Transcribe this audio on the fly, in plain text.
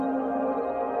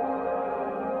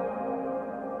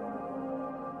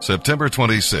September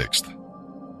 26th.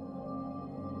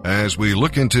 As we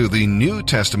look into the New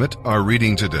Testament, our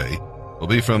reading today will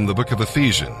be from the book of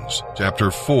Ephesians,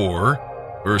 chapter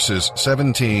 4, verses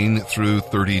 17 through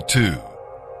 32.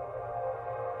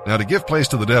 Now, to give place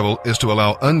to the devil is to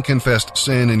allow unconfessed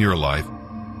sin in your life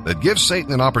that gives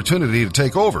Satan an opportunity to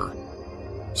take over.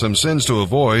 Some sins to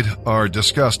avoid are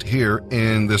discussed here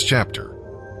in this chapter.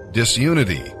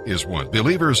 Disunity is one.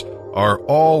 Believers are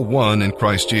all one in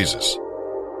Christ Jesus.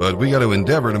 But we got to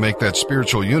endeavor to make that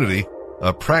spiritual unity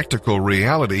a practical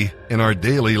reality in our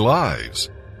daily lives.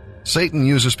 Satan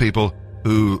uses people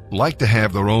who like to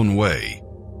have their own way.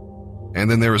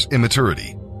 And then there is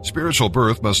immaturity. Spiritual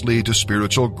birth must lead to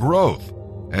spiritual growth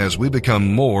as we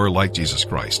become more like Jesus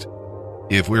Christ.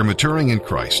 If we're maturing in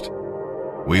Christ,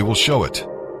 we will show it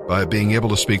by being able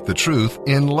to speak the truth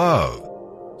in love.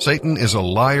 Satan is a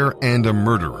liar and a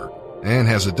murderer and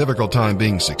has a difficult time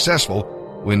being successful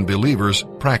when believers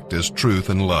practice truth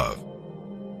and love.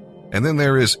 And then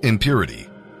there is impurity.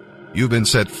 You've been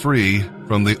set free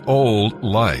from the old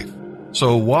life.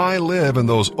 So why live in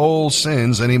those old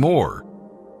sins anymore?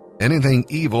 Anything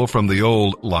evil from the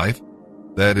old life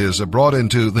that is brought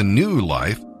into the new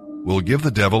life will give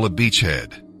the devil a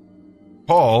beachhead.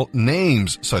 Paul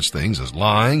names such things as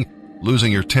lying,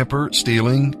 losing your temper,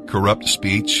 stealing, corrupt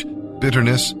speech,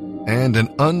 bitterness, and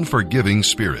an unforgiving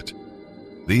spirit.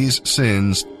 These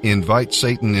sins invite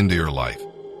Satan into your life,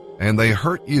 and they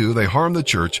hurt you, they harm the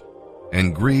church,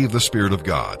 and grieve the Spirit of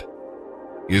God.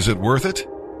 Is it worth it?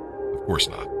 Of course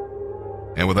not.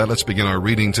 And with that, let's begin our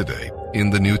reading today in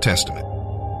the New Testament.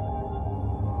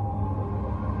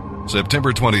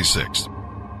 September 26th.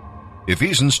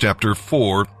 Ephesians chapter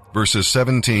 4, verses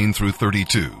 17 through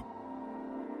 32.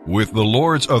 With the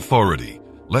Lord's authority,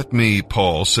 let me,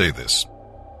 Paul, say this.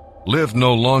 Live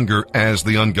no longer as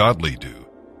the ungodly do,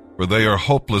 for they are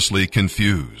hopelessly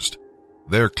confused.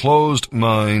 Their closed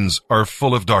minds are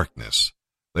full of darkness.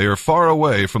 They are far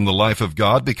away from the life of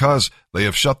God because they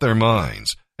have shut their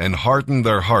minds and hardened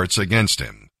their hearts against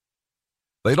Him.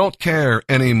 They don't care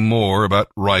any more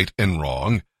about right and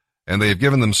wrong, and they have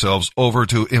given themselves over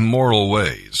to immoral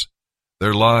ways.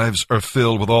 Their lives are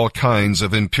filled with all kinds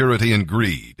of impurity and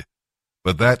greed.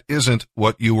 But that isn't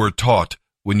what you were taught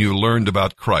when you learned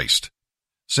about Christ.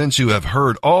 Since you have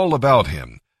heard all about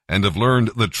Him and have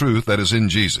learned the truth that is in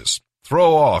Jesus,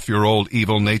 throw off your old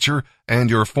evil nature and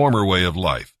your former way of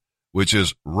life, which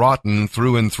is rotten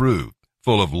through and through,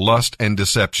 full of lust and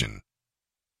deception.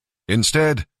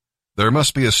 Instead, there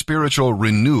must be a spiritual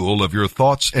renewal of your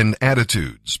thoughts and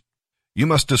attitudes. You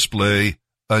must display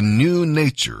a new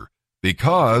nature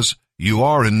because you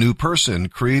are a new person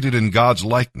created in God's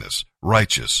likeness,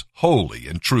 righteous, holy,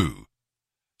 and true.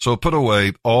 So put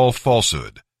away all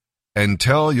falsehood and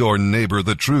tell your neighbor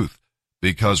the truth,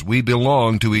 because we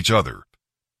belong to each other.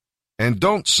 And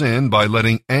don't sin by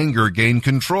letting anger gain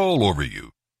control over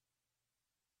you.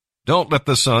 Don't let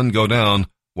the sun go down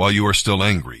while you are still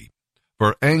angry,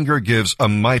 for anger gives a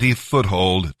mighty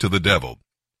foothold to the devil.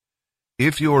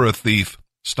 If you are a thief,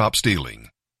 stop stealing.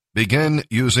 Begin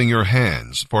using your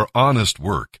hands for honest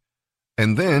work,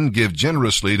 and then give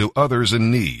generously to others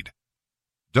in need.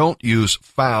 Don't use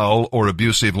foul or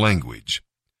abusive language.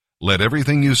 Let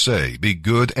everything you say be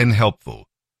good and helpful,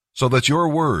 so that your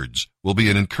words will be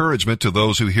an encouragement to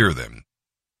those who hear them.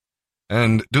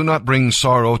 And do not bring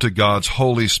sorrow to God's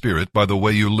Holy Spirit by the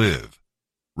way you live.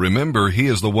 Remember, He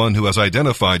is the one who has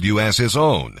identified you as His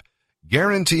own,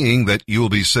 guaranteeing that you will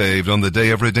be saved on the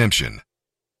day of redemption.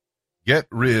 Get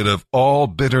rid of all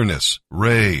bitterness,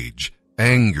 rage,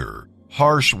 anger,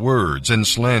 harsh words, and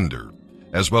slander,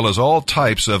 as well as all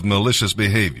types of malicious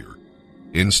behavior.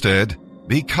 Instead,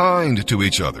 be kind to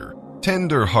each other,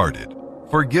 tender-hearted,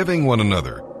 forgiving one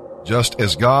another, just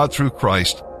as God through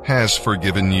Christ has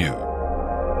forgiven you.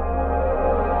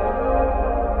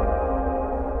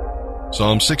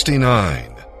 Psalm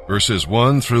 69, verses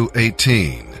 1 through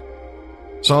 18.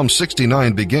 Psalm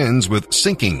 69 begins with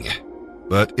sinking,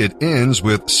 but it ends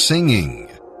with singing.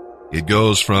 It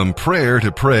goes from prayer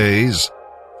to praise,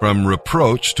 from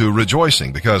reproach to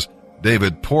rejoicing, because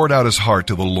David poured out his heart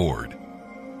to the Lord.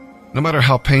 No matter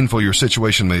how painful your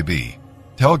situation may be,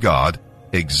 tell God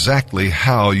exactly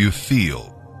how you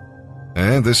feel.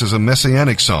 And this is a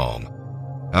messianic psalm.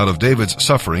 Out of David's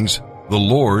sufferings, the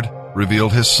Lord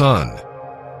revealed His Son.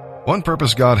 One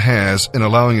purpose God has in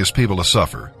allowing His people to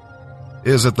suffer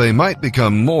is that they might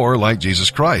become more like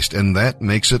Jesus Christ, and that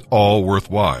makes it all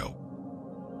worthwhile.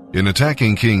 In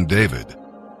attacking King David,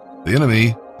 the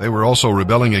enemy, they were also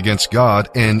rebelling against God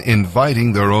and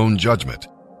inviting their own judgment.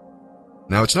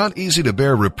 Now, it's not easy to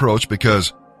bear reproach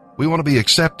because We want to be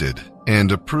accepted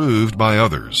and approved by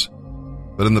others.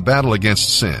 But in the battle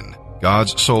against sin,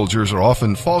 God's soldiers are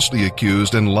often falsely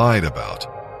accused and lied about.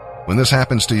 When this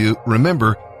happens to you,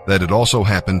 remember that it also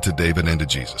happened to David and to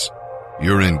Jesus.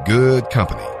 You're in good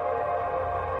company.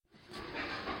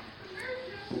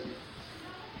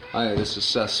 Hi, this is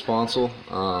Seth Sponsel.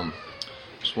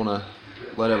 Just want to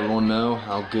let everyone know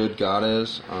how good God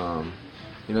is.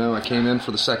 I came in for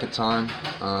the second time.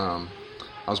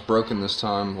 I was broken this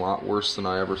time, a lot worse than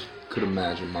I ever could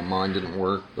imagine. My mind didn't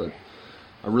work, but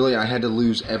I had to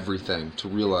lose everything to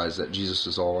realize that Jesus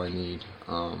is all I need.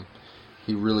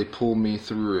 He really pulled me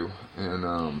through, and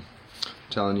I'm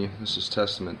telling you, this is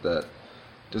testament that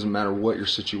it doesn't matter what your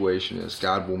situation is,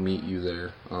 God will meet you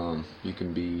there. You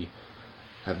can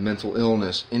have mental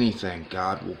illness, anything,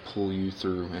 God will pull you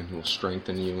through and He will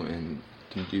strengthen you and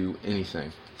can do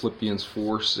anything. Philippians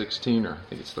 4:16, or I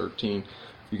think it's 13,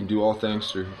 you can do all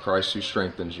things through Christ who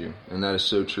strengthens you, and that is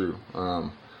so true.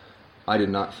 I did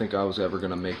not think I was ever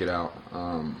going to make it out,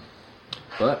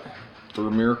 but through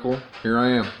a miracle, here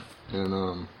I am,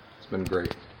 and it's been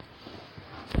great.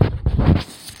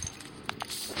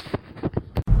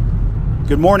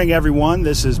 Good morning, everyone.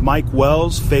 This is Mike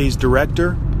Wells, Phase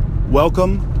Director.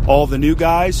 Welcome all the new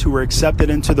guys who were accepted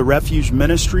into the Refuge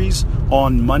Ministries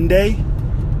on Monday.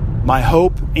 My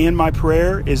hope and my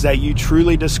prayer is that you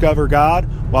truly discover God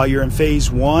while you're in Phase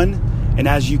 1, and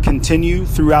as you continue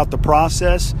throughout the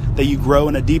process, that you grow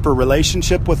in a deeper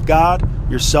relationship with God,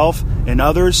 yourself, and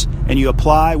others, and you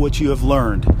apply what you have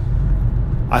learned.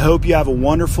 I hope you have a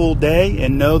wonderful day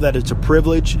and know that it's a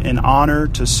privilege and honor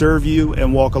to serve you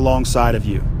and walk alongside of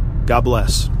you. God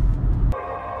bless.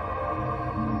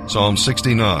 Psalm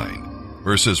 69,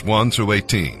 verses 1 through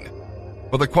 18.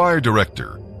 For the choir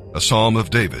director, a psalm of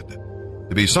David,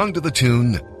 to be sung to the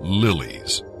tune,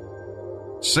 Lilies.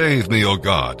 Save me, O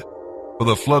God, for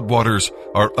the floodwaters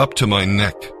are up to my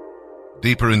neck.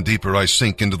 Deeper and deeper I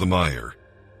sink into the mire.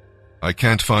 I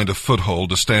can't find a foothold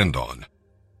to stand on.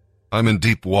 I'm in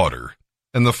deep water,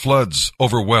 and the floods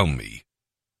overwhelm me.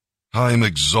 I'm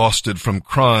exhausted from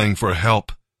crying for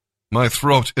help. My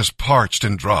throat is parched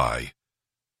and dry.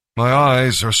 My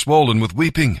eyes are swollen with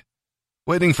weeping,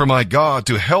 waiting for my God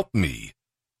to help me.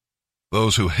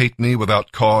 Those who hate me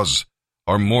without cause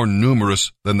are more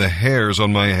numerous than the hairs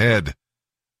on my head.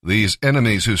 These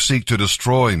enemies who seek to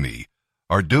destroy me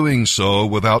are doing so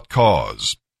without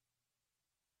cause.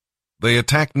 They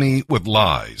attack me with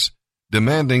lies,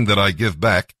 demanding that I give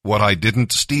back what I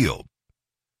didn't steal.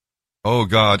 Oh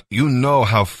God, you know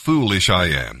how foolish I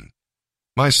am.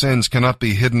 My sins cannot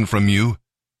be hidden from you.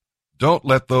 Don't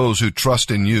let those who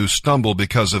trust in you stumble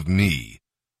because of me,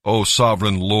 O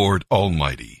sovereign Lord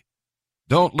Almighty.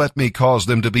 Don't let me cause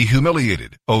them to be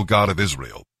humiliated, O God of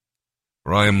Israel.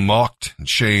 For I am mocked and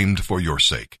shamed for your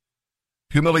sake.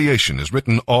 Humiliation is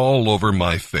written all over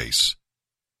my face.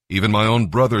 Even my own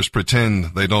brothers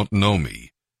pretend they don't know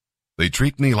me. They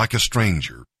treat me like a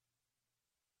stranger.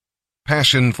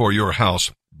 Passion for your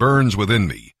house burns within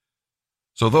me.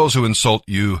 So those who insult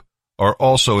you are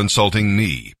also insulting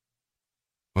me.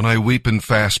 When I weep and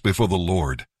fast before the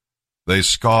Lord, they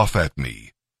scoff at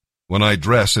me. When I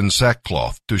dress in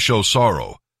sackcloth to show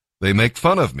sorrow, they make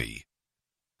fun of me.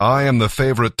 I am the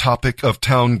favorite topic of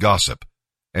town gossip,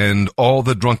 and all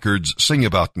the drunkards sing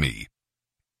about me.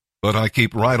 But I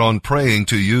keep right on praying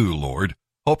to you, Lord,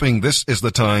 hoping this is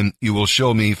the time you will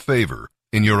show me favor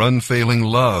in your unfailing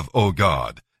love, O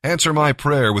God. Answer my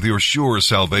prayer with your sure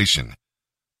salvation.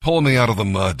 Pull me out of the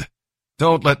mud.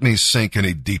 Don't let me sink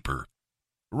any deeper.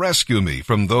 Rescue me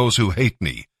from those who hate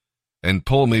me, and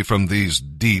pull me from these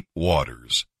deep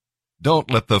waters. Don't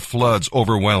let the floods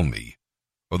overwhelm me,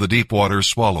 or the deep waters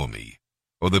swallow me,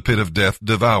 or the pit of death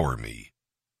devour me.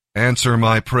 Answer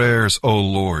my prayers, O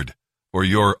Lord, for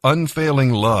your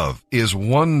unfailing love is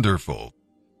wonderful.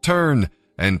 Turn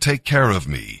and take care of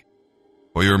me,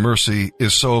 for your mercy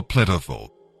is so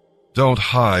plentiful. Don't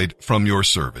hide from your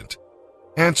servant.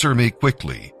 Answer me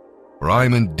quickly, for I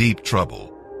am in deep trouble.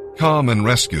 Come and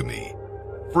rescue me.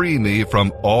 Free me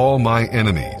from all my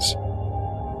enemies.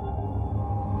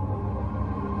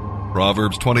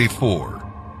 Proverbs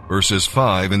 24, verses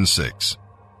 5 and 6.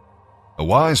 A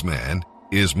wise man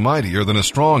is mightier than a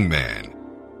strong man,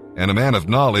 and a man of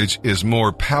knowledge is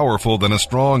more powerful than a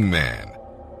strong man.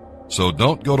 So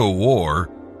don't go to war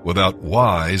without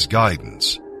wise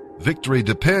guidance. Victory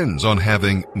depends on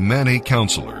having many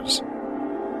counselors.